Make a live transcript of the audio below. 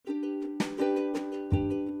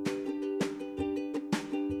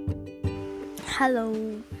Hello,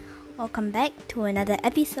 welcome back to another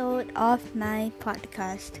episode of my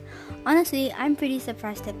podcast. Honestly, I'm pretty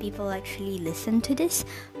surprised that people actually listen to this,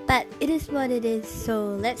 but it is what it is,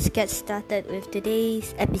 so let's get started with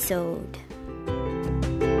today's episode.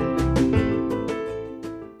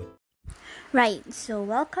 Right, so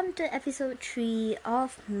welcome to episode 3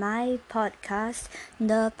 of my podcast,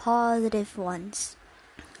 The Positive Ones.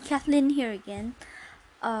 Kathleen here again.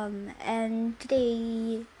 And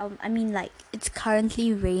today, it's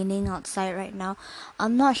currently raining outside right now.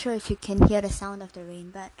 I'm not sure if you can hear the sound of the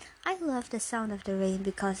rain, but I love the sound of the rain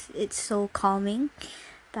because it's so calming.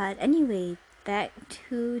 But anyway, back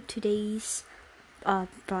to today's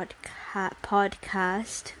podcast.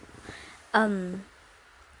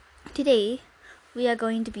 Today we are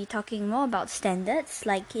going to be talking more about standards,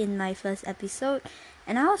 like in my first episode.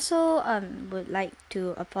 And I also would like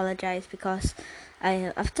to apologize because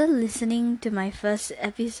after listening to my first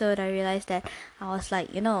episode, I realized that I was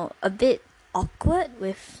a bit awkward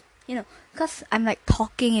with, because I'm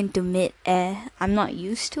talking into mid-air. I'm not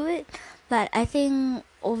used to it, but I think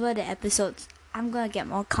over the episodes, I'm gonna get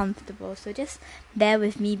more comfortable. So just bear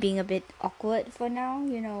with me being a bit awkward for now.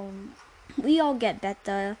 We all get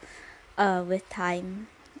better with time.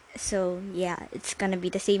 So yeah, it's gonna be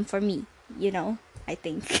the same for me, I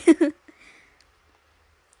think.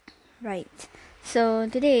 Right. So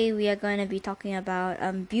today we are going to be talking about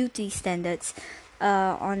beauty standards.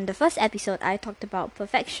 On the first episode, I talked about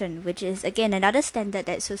perfection, which is again another standard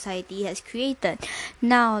that society has created.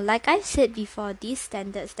 Now, like I said before, these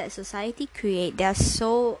standards that society create, they are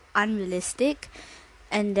so unrealistic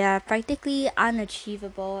and they are practically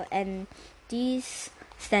unachievable, and these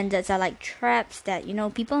standards are like traps that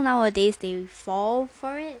people nowadays they fall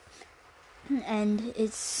for it, and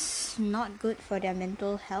it's not good for their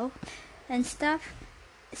mental health and stuff.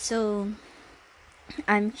 So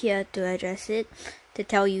I'm here to address it, to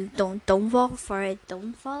tell you don't fall for it,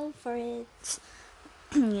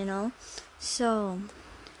 So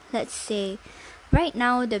let's say right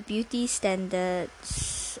now the beauty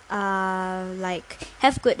standards are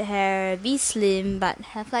have good hair, be slim, but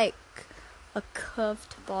have a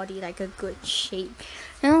curved body, a good shape,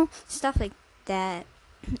 stuff like that.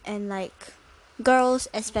 And girls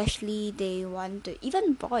especially, they want to,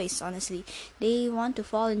 even boys honestly, they want to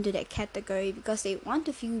fall into that category because they want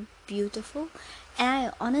to feel beautiful. And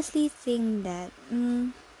I honestly think that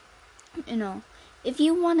if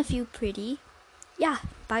you want to feel pretty, yeah,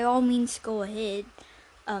 by all means go ahead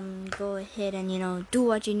and do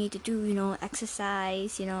what you need to do,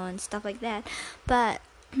 exercise, and stuff like that. But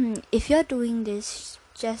if you're doing this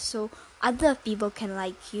just so other people can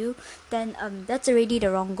like you, then that's already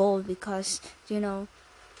the wrong goal, because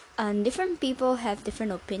different people have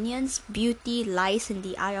different opinions. Beauty lies in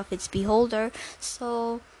the eye of its beholder.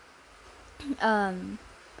 So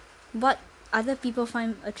what other people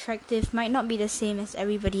find attractive might not be the same as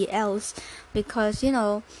everybody else, because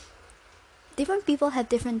different people have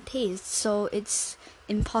different tastes, so it's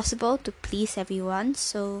impossible to please everyone.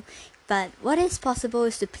 But what is possible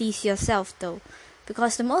is to please yourself, though,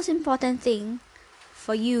 because the most important thing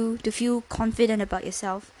for you to feel confident about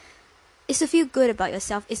yourself is to feel good about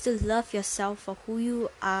yourself, is to love yourself for who you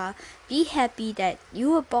are. Be happy that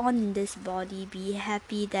you were born in this body. Be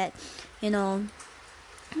happy that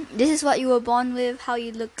this is what you were born with, how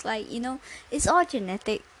you look like. It's all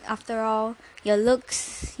genetic after all. Your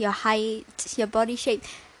looks, your height, your body shape,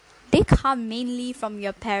 they come mainly from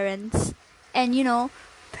your parents. And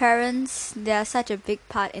parents, they are such a big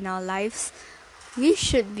part in our lives. We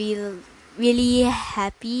should be really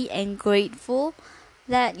happy and grateful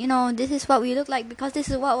that this is what we look like, because this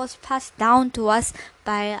is what was passed down to us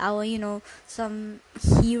by our some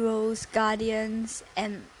heroes, guardians,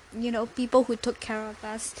 and people who took care of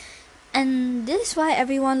us. And this is why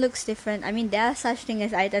everyone looks different. I mean, there are such things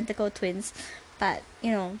as identical twins, but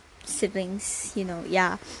siblings,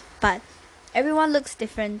 yeah, but everyone looks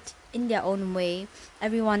different in their own way.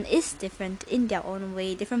 Everyone is different in their own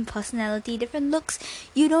way. Different personality, different looks.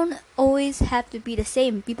 You don't always have to be the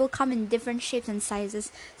same. People come in different shapes and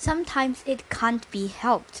sizes. Sometimes it can't be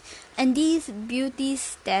helped. And these beauty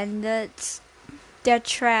standards, they're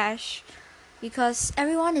trash, because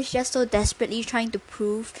everyone is just so desperately trying to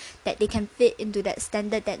prove that they can fit into that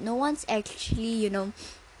standard, that no one's actually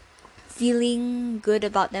feeling good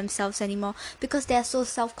about themselves anymore, because they're so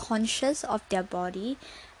self-conscious of their body.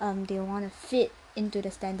 They want to fit into the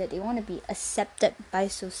standard. They want to be accepted by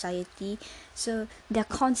society. So they're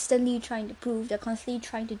constantly trying to prove. They're constantly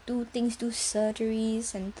trying to do things, do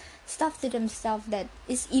surgeries and stuff to themselves that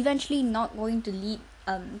is eventually not going to lead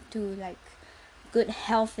to good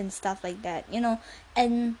health and stuff like that.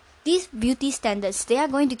 And these beauty standards, they are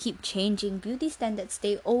going to keep changing. Beauty standards,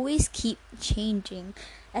 they always keep changing.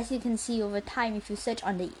 As you can see over time, if you search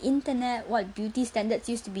on the internet what beauty standards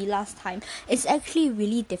used to be last time, it's actually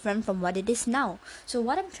really different from what it is now. So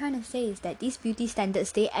what I'm trying to say is that these beauty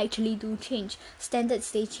standards, they actually do change.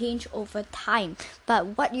 Standards, they change over time.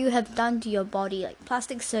 But what you have done to your body, like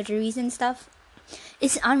plastic surgeries and stuff,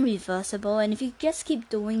 it's unreversible. And if you just keep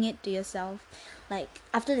doing it to yourself, like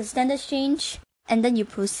after the standards change, and then you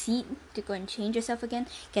proceed to go and change yourself again,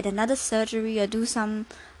 get another surgery or do some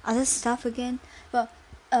other stuff again, well,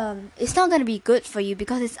 it's not going to be good for you,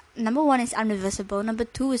 because it's, number one, it's unreversible, number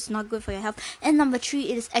two, it's not good for your health, and number three,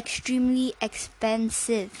 it is extremely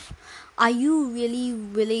expensive. Are you really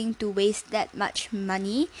willing to waste that much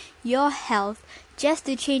money, your health, just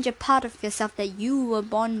to change a part of yourself that you were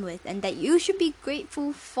born with and that you should be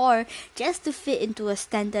grateful for, just to fit into a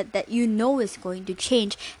standard that you know is going to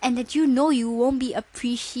change and that you know you won't be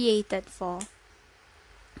appreciated for?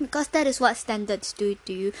 Because that is what standards do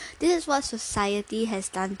to you. This is what society has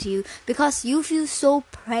done to you. Because you feel so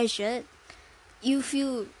pressured. You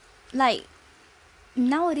feel like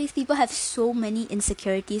nowadays people have so many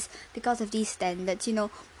insecurities because of these standards. You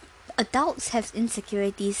know, adults have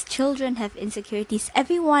insecurities, children have insecurities,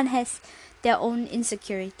 everyone has their own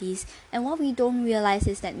insecurities. And what we don't realize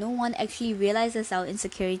is that no one actually realizes our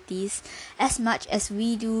insecurities as much as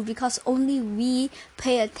we do, because only we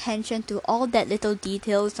pay attention to all that little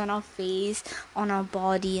details on our face, on our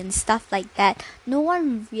body and stuff like that. No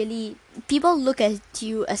one really, people look at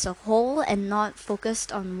you as a whole and not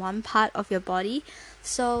focused on one part of your body.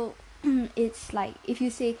 So it's like if you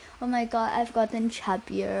say, oh my god, I've gotten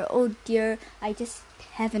chubbier, oh dear, I just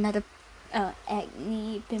have another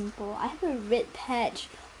acne pimple, I have a red patch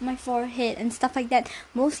on my forehead and stuff like that,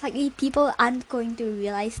 most likely people aren't going to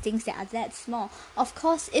realize things that are that small. Of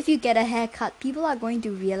course, if you get a haircut, people are going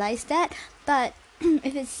to realize that, but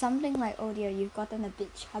if it's something like, oh dear, you've gotten a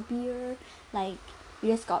bit chubbier, like you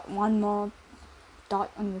just got one more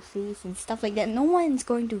dot on your face and stuff like that, no one's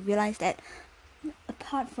going to realize that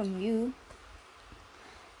apart from you,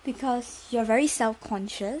 because you're very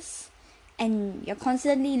self-conscious and you're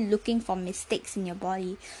constantly looking for mistakes in your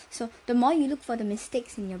body. So the more you look for the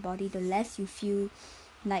mistakes in your body, the less you feel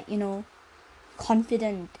like, you know,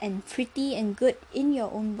 confident and pretty and good in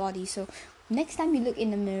your own body. So next time you look in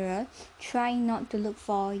the mirror, try not to look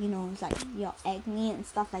for, you know, like your acne and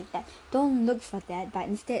stuff like that. Don't look for that, but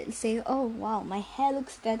instead say, oh wow, my hair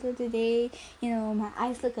looks better today, you know, my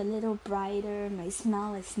eyes look a little brighter, my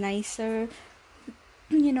smile is nicer,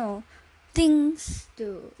 you know, things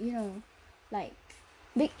to, you know, like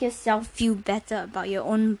make yourself feel better about your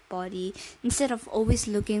own body, instead of always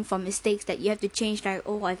looking for mistakes that you have to change, like,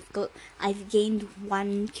 oh, I've gained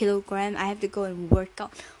 1 kilogram, I have to go and work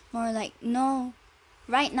out. More like, no,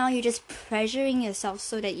 right now you're just pressuring yourself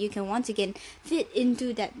so that you can once again fit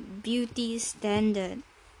into that beauty standard.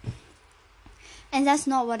 And that's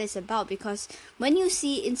not what it's about, because when you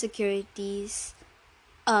see insecurities,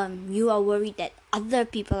 you are worried that other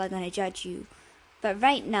people are going to judge you. But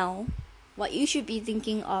right now, what you should be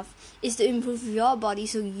thinking of is to improve your body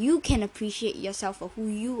so you can appreciate yourself for who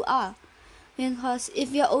you are. Because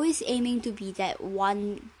if you're always aiming to be that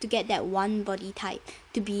one, to get that one body type,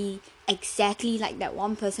 to be exactly like that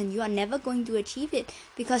one person, you are never going to achieve it,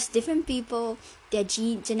 because different people, their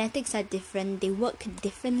genetics are different, they work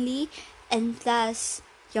differently, and thus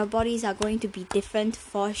your bodies are going to be different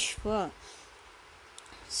for sure.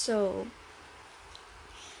 So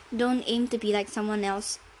don't aim to be like someone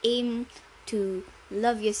else, aim to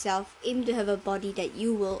love yourself, aim to have a body that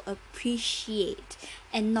you will appreciate,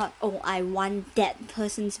 and not, oh, I want that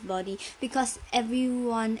person's body, because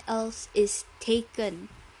everyone else is taken.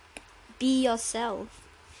 Be yourself.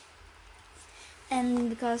 And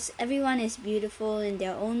because everyone is beautiful in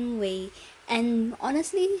their own way, and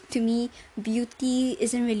honestly, to me, beauty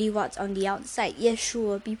isn't really what's on the outside. Yes,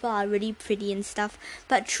 sure, people are really pretty and stuff,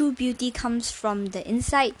 but true beauty comes from the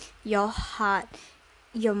inside, your heart,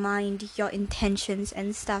 your mind, your intentions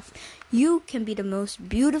and stuff. You can be the most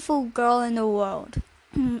beautiful girl in the world.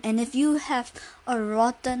 And if you have a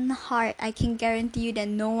rotten heart, I can guarantee you that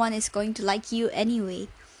no one is going to like you anyway.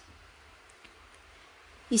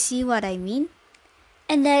 You see what I mean?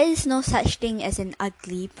 And there is no such thing as an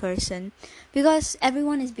ugly person, because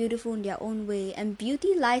everyone is beautiful in their own way, and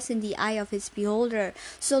beauty lies in the eye of its beholder.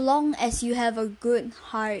 So long as you have a good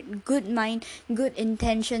heart, good mind, good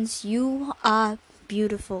intentions, you are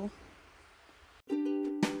beautiful.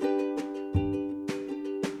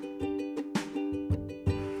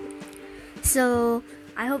 So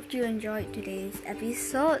I hope you enjoyed today's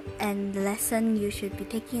episode, and the lesson you should be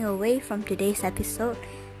taking away from today's episode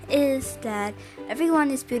is that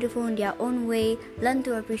everyone is beautiful in their own way. Learn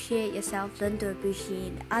to appreciate yourself, learn to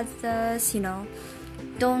appreciate others,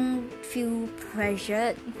 don't feel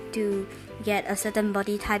pressured to get a certain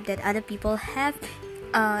body type that other people have.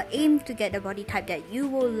 Aim to get the body type that you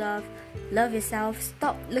will love yourself.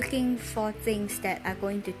 Stop looking for things that are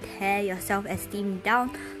going to tear your self-esteem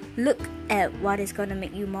down. Look at what is going to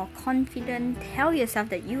make you more confident. Tell yourself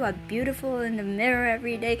that you are beautiful in the mirror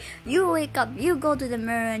every day. You wake up, you go to the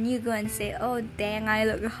mirror and you go and say, oh dang, I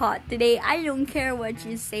look hot today. I don't care what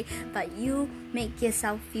you say, but you make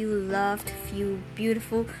yourself feel loved, feel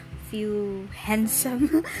beautiful, feel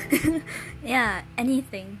handsome. Yeah,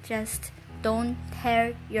 anything. Just don't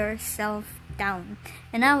tear yourself down.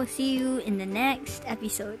 And I will see you in the next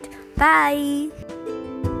episode. Bye!